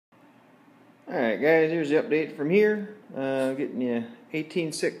Alright guys, here's the update from here. Getting you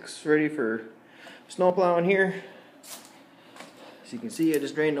 18.6 ready for snow plowing here. As you can see, I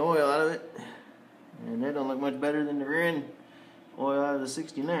just drained the oil out of it. And that don't look much better than the rear end oil out of the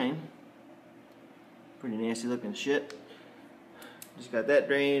 69. Pretty nasty looking shit. Just got that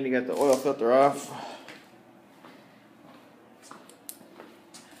drained, you got the oil filter off.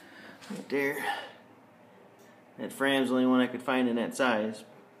 Right there. That Fram's the only one I could find in that size.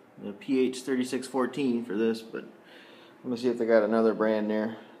 The PH3614 for this, but I'm gonna see if they got another brand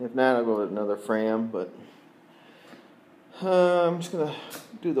there. If not, I'll go with another Fram. But I'm just gonna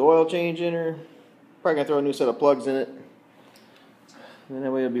do the oil change in her. Probably gonna throw a new set of plugs in it, and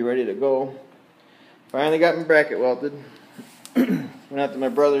that way it'll be ready to go. Finally got my bracket welted. Went out to my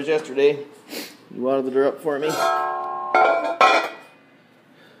brother's yesterday. He welded her up for me.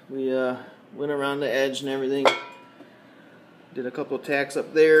 We went around the edge and everything. Did a couple of tacks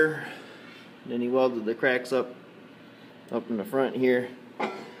up there. Then he welded the cracks up in the front here.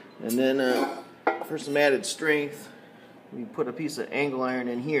 And then for some added strength, we put a piece of angle iron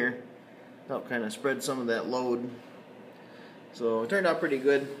in here to help kind of spread some of that load. So it turned out pretty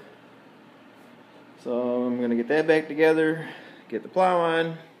good. So I'm going to get that back together, get the plow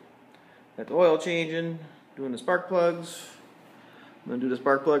on, got the oil changing, doing the spark plugs. I'm going to do the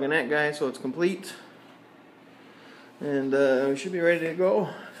spark plug in that guy so it's complete. And we should be ready to go.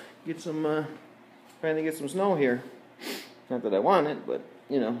 Finally get some snow here. Not that I want it, but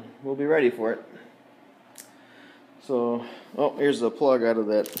you know, we'll be ready for it. So, oh, here's the plug out of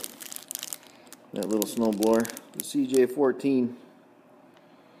that little snow blower, the CJ14.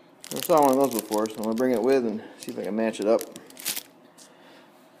 I saw one of those before, so I'm gonna bring it with and see if I can match it up.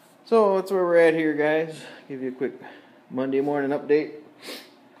 So that's where we're at here, guys. Give you a quick Monday morning update.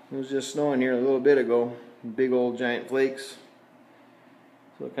 It was just snowing here a little bit ago. Big old giant flakes.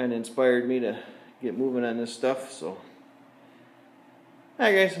 So it kind of inspired me to get moving on this stuff. So,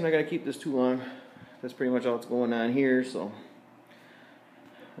 alright guys, I'm not going to keep this too long. That's pretty much all that's going on here. So,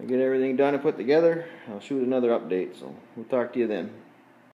 I get everything done and put together. I'll shoot another update. So, we'll talk to you then.